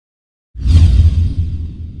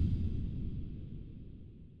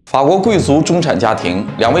法国贵族中产家庭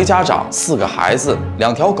，2位家长，4个孩子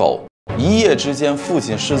，2条狗。一夜之间，父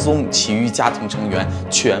亲失踪，其余家庭成员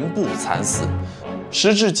全部惨死。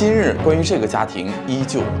时至今日，关于这个家庭依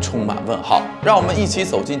旧充满问号。让我们一起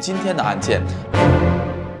走进今天的案件。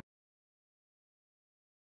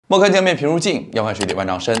莫看镜面平如镜，要看水底万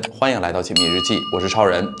丈深。欢迎来到解密日记，我是超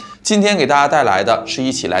人。今天给大家带来的是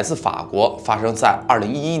一起来自法国，发生在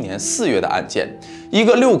2011年4月的案件。一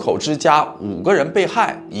个6口之家，5个人被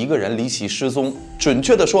害，1个人离奇失踪。准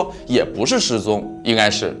确的说，也不是失踪，应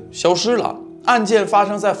该是消失了。案件发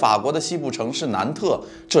生在法国的西部城市南特，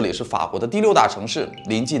这里是法国的第6大城市，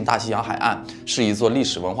临近大西洋海岸，是一座历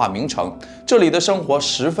史文化名城。这里的生活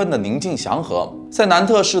十分的宁静祥和。在南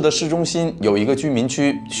特市的市中心有一个居民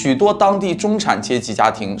区，许多当地中产阶级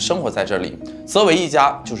家庭生活在这里，泽维一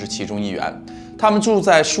家就是其中一员。他们住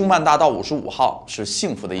在舒曼大道55号，是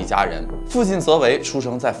幸福的一家人。父亲泽维出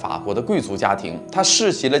生在法国的贵族家庭，他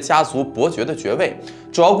世袭了家族伯爵的爵位，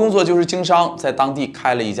主要工作就是经商，在当地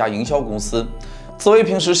开了一家营销公司。泽维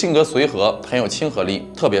平时性格随和，很有亲和力，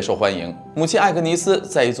特别受欢迎。母亲艾格尼斯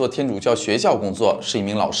在一座天主教学校工作，是一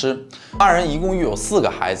名老师。2人一共育有4个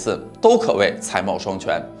孩子，都可谓才貌双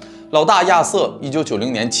全。老大亚瑟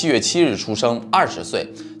，1990年7月7日出生，20岁，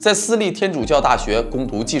在私立天主教大学攻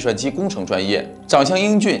读计算机工程专业，长相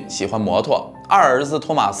英俊，喜欢摩托。2儿子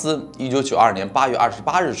托马斯，1992年8月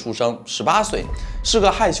28日出生，18岁，是个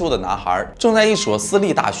害羞的男孩，正在一所私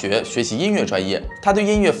立大学学习音乐专业。他对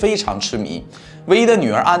音乐非常痴迷。唯一的女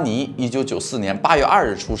儿安妮，1994年8月2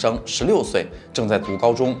日出生，16岁，正在读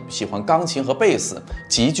高中，喜欢钢琴和贝斯，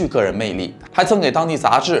极具个人魅力，还曾给当地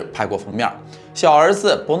杂志拍过封面。小儿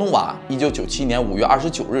子博努瓦，1997年5月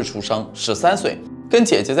29日出生，13岁，跟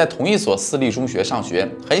姐姐在同一所私立中学上学，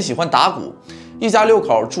很喜欢打鼓。一家6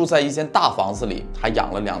口住在一间大房子里，还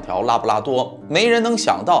养了2条拉布拉多。没人能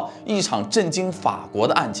想到，一场震惊法国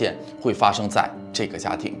的案件会发生在这个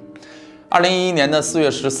家庭。2011年的4月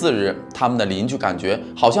14日，他们的邻居感觉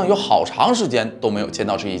好像有好长时间都没有见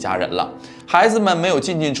到这一家人了。孩子们没有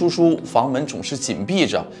进进出出，房门总是紧闭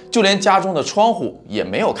着，就连家中的窗户也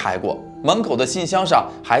没有开过。门口的信箱上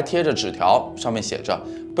还贴着纸条，上面写着：“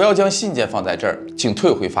不要将信件放在这儿，请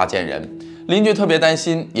退回发件人。”邻居特别担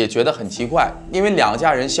心，也觉得很奇怪，因为2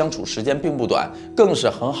家人相处时间并不短，更是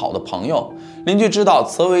很好的朋友。邻居知道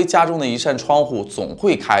泽维家中的一扇窗户总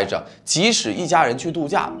会开着，即使一家人去度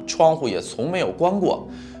假，窗户也从没有关过。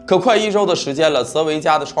可快1周的时间了，泽维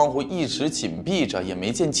家的窗户一直紧闭着，也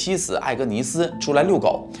没见妻子艾格尼斯出来遛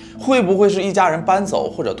狗。会不会是一家人搬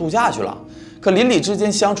走或者度假去了？可邻里之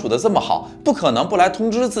间相处得这么好，不可能不来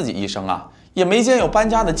通知自己一声啊，也没见有搬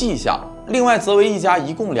家的迹象。另外，泽维一家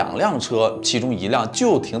一共2辆车，其中1辆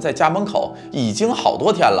就停在家门口，已经好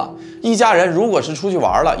多天了。一家人如果是出去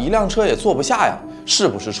玩了，1辆车也坐不下呀，是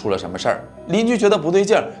不是出了什么事儿？邻居觉得不对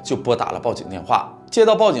劲儿，就拨打了报警电话。接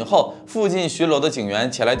到报警后，附近巡逻的警员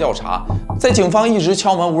前来调查。在警方一直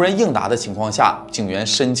敲门无人应答的情况下，警员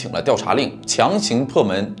申请了调查令，强行破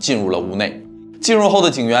门进入了屋内。进入后的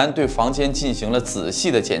警员对房间进行了仔细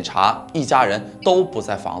的检查，一家人都不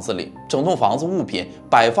在房子里，整栋房子物品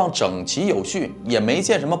摆放整齐有序，也没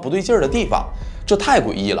见什么不对劲儿的地方，这太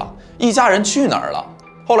诡异了。一家人去哪儿了？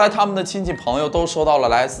后来他们的亲戚朋友都收到了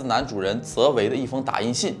来自男主人泽维的一封打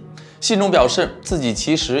印信，信中表示自己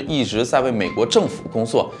其实一直在为美国政府工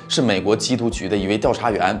作，是美国缉毒局的一位调查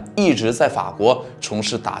员，一直在法国从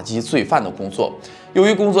事打击罪犯的工作。由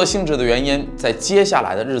于工作性质的原因，在接下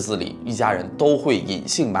来的日子里，一家人都会隐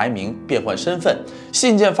姓埋名，变换身份。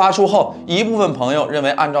信件发出后，一部分朋友认为，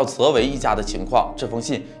按照泽维一家的情况，这封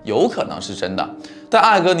信有可能是真的，但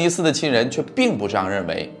艾格尼斯的亲人却并不这样认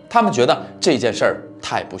为，他们觉得这件事儿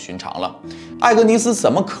太不寻常了。艾格尼斯怎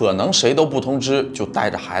么可能谁都不通知就带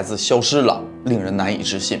着孩子消失了，令人难以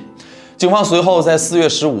置信。警方随后在4月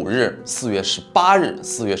15日、4月18日、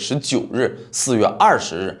4月19日、4月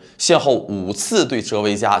20日，先后5次对泽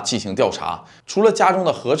维家进行调查。除了家中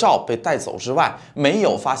的合照被带走之外，没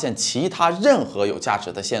有发现其他任何有价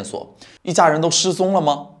值的线索。一家人都失踪了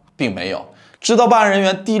吗？并没有。直到办案人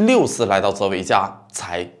员第6次来到泽维家，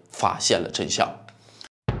才发现了真相。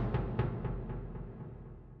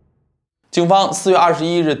警方4月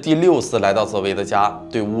21日第6次来到泽维的家，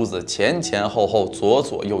对屋子前前后后、左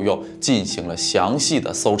左右右进行了详细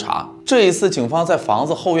的搜查。这一次，警方在房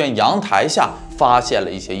子后院阳台下发现了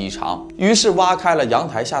一些异常，于是挖开了阳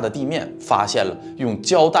台下的地面，发现了用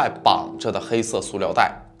胶带绑着的黑色塑料袋。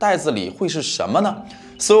袋子里会是什么呢？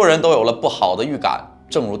所有人都有了不好的预感。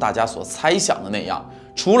正如大家所猜想的那样，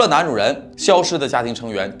除了男主人，消失的家庭成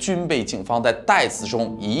员均被警方在袋子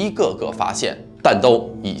中一个个发现。但都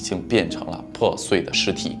已经变成了破碎的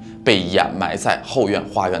尸体，被掩埋在后院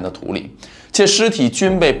花园的土里，且尸体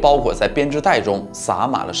均被包裹在编织袋中，撒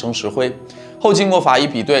满了生石灰。后经过法医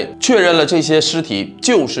比对，确认了这些尸体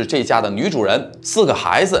就是这家的女主人、4个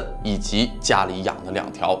孩子以及家里养的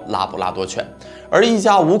2条拉布拉多犬。而一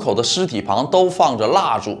家5口的尸体旁都放着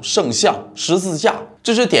蜡烛、圣像、十字架，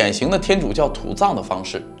这是典型的天主教土葬的方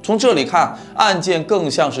式。从这里看，案件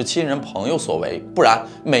更像是亲人朋友所为，不然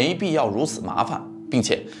没必要如此麻烦。并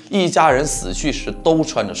且一家人死去时都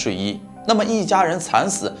穿着睡衣，那么一家人惨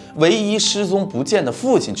死，唯一失踪不见的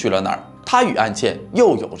父亲去了哪儿？他与案件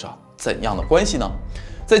又有着怎样的关系呢？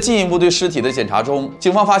在进一步对尸体的检查中，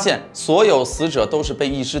警方发现所有死者都是被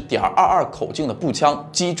一支.22口径的步枪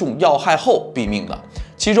击中要害后毙命的。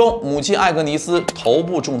其中，母亲艾格尼斯头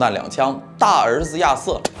部中弹2枪，大儿子亚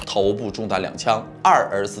瑟头部中弹2枪，二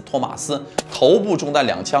儿子托马斯头部中弹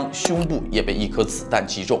2枪，胸部也被1颗子弹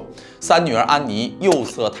击中。三女儿安妮右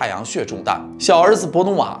侧太阳穴中弹，小儿子伯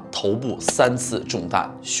努瓦头部3次中弹，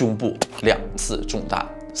胸部2次中弹。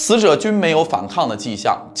死者均没有反抗的迹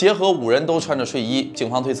象，结合5人都穿着睡衣，警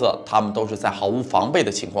方推测他们都是在毫无防备的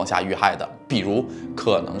情况下遇害的，比如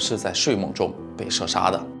可能是在睡梦中被射杀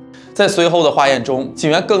的。在随后的化验中，警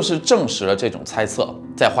员更是证实了这种猜测。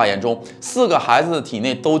在化验中，4个孩子的体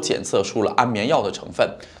内都检测出了安眠药的成分，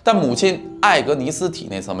但母亲艾格尼斯体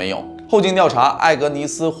内则没有。后经调查，艾格尼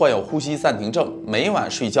斯患有呼吸暂停症，每晚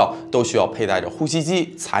睡觉都需要佩戴着呼吸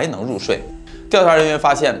机才能入睡。调查人员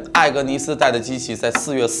发现，艾格尼斯带的机器在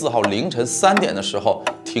4月4号凌晨3点的时候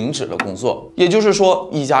停止了工作，也就是说，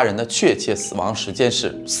一家人的确切死亡时间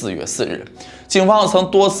是4月4日。警方曾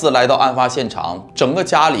多次来到案发现场，整个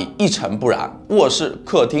家里一尘不染，卧室、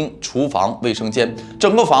客厅、厨房、卫生间，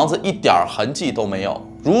整个房子一点痕迹都没有。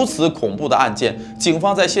如此恐怖的案件，警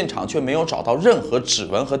方在现场却没有找到任何指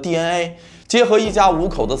纹和 DNA。结合一家5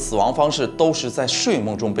口的死亡方式，都是在睡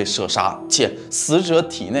梦中被射杀，且死者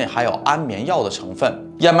体内还有安眠药的成分。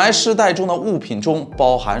掩埋尸袋中的物品中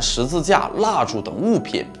包含十字架、蜡烛等物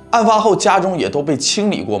品。案发后，家中也都被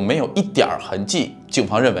清理过，没有一点痕迹。警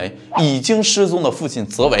方认为，已经失踪的父亲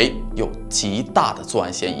泽维有极大的作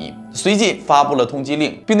案嫌疑，随即发布了通缉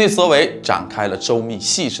令，并对泽维展开了周密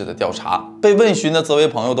细致的调查。被问询的泽维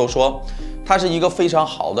朋友都说，他是一个非常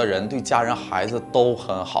好的人，对家人孩子都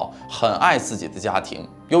很好，很爱自己的家庭。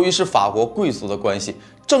由于是法国贵族的关系，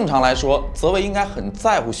正常来说，泽维应该很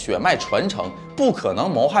在乎血脉传承，不可能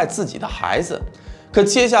谋害自己的孩子。可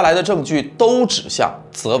接下来的证据都指向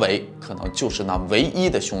泽维可能就是那唯一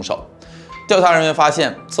的凶手。调查人员发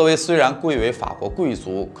现，泽维虽然贵为法国贵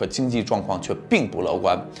族，可经济状况却并不乐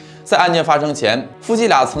观。在案件发生前，夫妻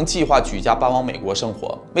俩曾计划举家搬往美国生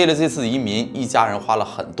活。为了这次移民，一家人花了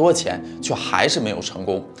很多钱，却还是没有成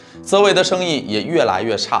功。泽维的生意也越来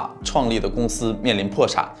越差，创立的公司面临破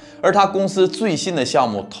产，而他公司最新的项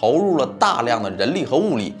目投入了大量的人力和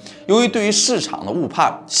物力，由于对于市场的误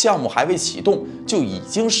判，项目还未启动就已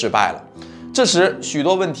经失败了。这时，许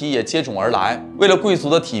多问题也接踵而来。为了贵族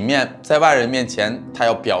的体面，在外人面前，他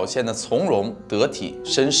要表现得从容、得体、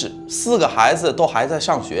绅士。4个孩子都还在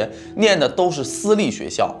上学，念的都是私立学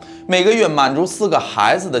校，每个月满足4个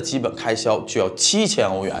孩子的基本开销就要7000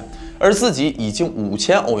欧元，而自己已经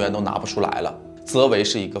5000欧元都拿不出来了。泽维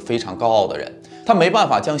是一个非常高傲的人，他没办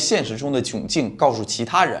法将现实中的窘境告诉其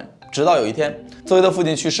他人。直到有一天，泽维的父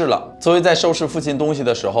亲去世了。泽维在收拾父亲东西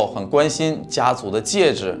的时候，很关心家族的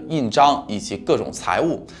戒指、印章以及各种财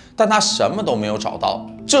物，但他什么都没有找到。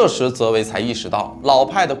这时，泽维才意识到，老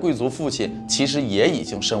派的贵族父亲其实也已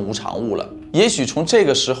经身无长物了。也许从这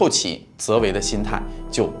个时候起，泽维的心态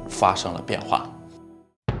就发生了变化。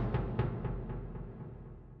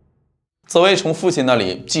泽维从父亲那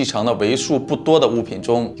里继承了为数不多的物品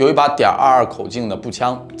中有一把.22口径的步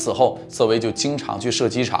枪，此后泽维就经常去射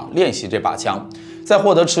击场练习这把枪，在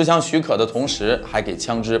获得持枪许可的同时，还给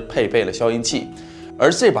枪支配备了消音器，而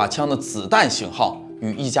这把枪的子弹型号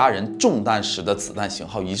与一家人中弹时的子弹型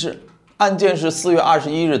号一致。案件是4月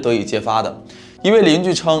21日得以揭发的。一位邻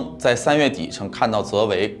居称，在3月底曾看到泽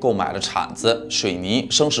维购买了铲子、水泥、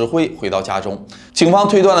生石灰回到家中。警方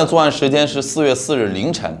推断的作案时间是4月4日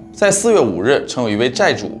凌晨。在4月5日，曾有一位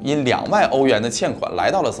债主因2万欧元的欠款来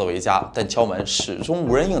到了泽维家，但敲门始终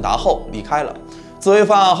无人应答后离开了。泽维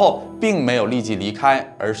犯案后并没有立即离开，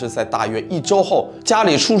而是在大约1周后，家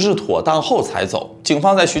里处置妥当后才走。警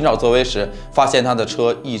方在寻找泽维时，发现他的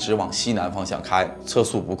车一直往西南方向开，车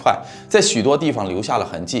速不快，在许多地方留下了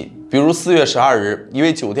痕迹。比如4月12日，一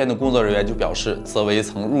位酒店的工作人员就表示，泽维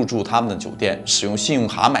曾入住他们的酒店，使用信用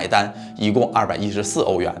卡买单，一共214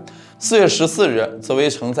欧元。4月14日，泽维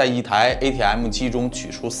曾在一台 ATM 机中取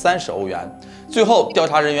出30欧元。最后，调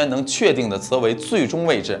查人员能确定的泽维最终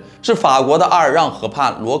位置是法国的阿尔让河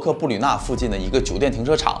畔罗克布吕纳附近的一个酒店停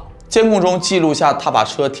车场。监控中记录下他把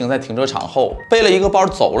车停在停车场后，背了一个包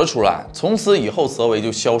走了出来。从此以后，泽维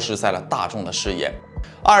就消失在了大众的视野。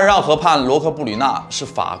阿尔让河畔罗克布吕纳是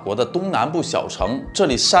法国的东南部小城，这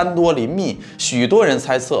里山多林密，许多人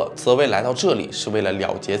猜测泽维来到这里是为了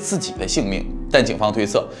了结自己的性命。但警方推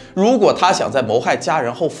测，如果他想在谋害家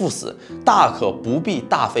人后赴死，大可不必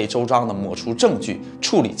大费周章地抹除证据、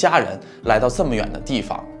处理家人，来到这么远的地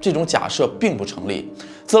方。这种假设并不成立，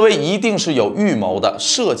泽维一定是有预谋的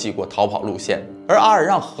设计过逃跑路线。而阿尔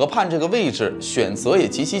让河畔这个位置选择也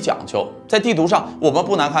极其讲究，在地图上我们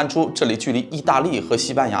不难看出，这里距离意大利和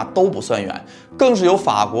西班牙都不算远，更是有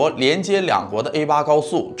法国连接两国的 A8 高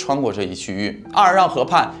速穿过这一区域。阿尔让河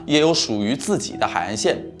畔也有属于自己的海岸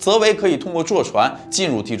线，泽维可以通过坐船进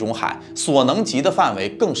入地中海，所能及的范围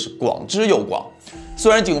更是广之又广。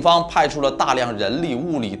虽然警方派出了大量人力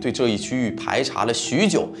物力对这一区域排查了许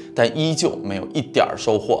久，但依旧没有一点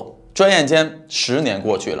收获。转眼间10年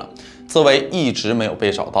过去了，泽维一直没有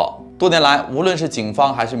被找到。多年来，无论是警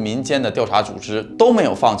方还是民间的调查组织都没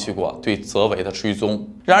有放弃过对泽维的追踪。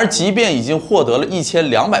然而，即便已经获得了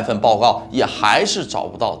1200份报告，也还是找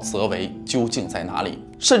不到泽维究竟在哪里，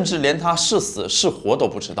甚至连他是死是活都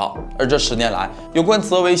不知道。而这10年来，有关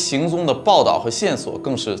泽维行踪的报道和线索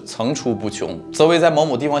更是层出不穷。泽维在某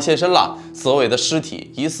某地方现身了，泽维的尸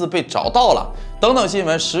体疑似被找到了，等等新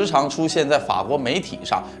闻时常出现在法国媒体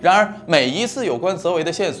上。然而，每一次有关泽维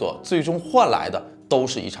的线索，最终换来的都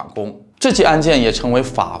是一场空。这起案件也成为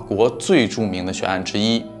法国最著名的悬案之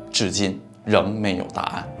一，至今仍没有答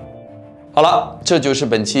案。好了，这就是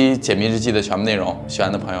本期解密日记的全部内容。喜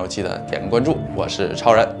欢的朋友记得点个关注，我是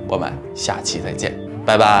超人，我们下期再见，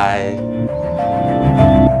拜拜。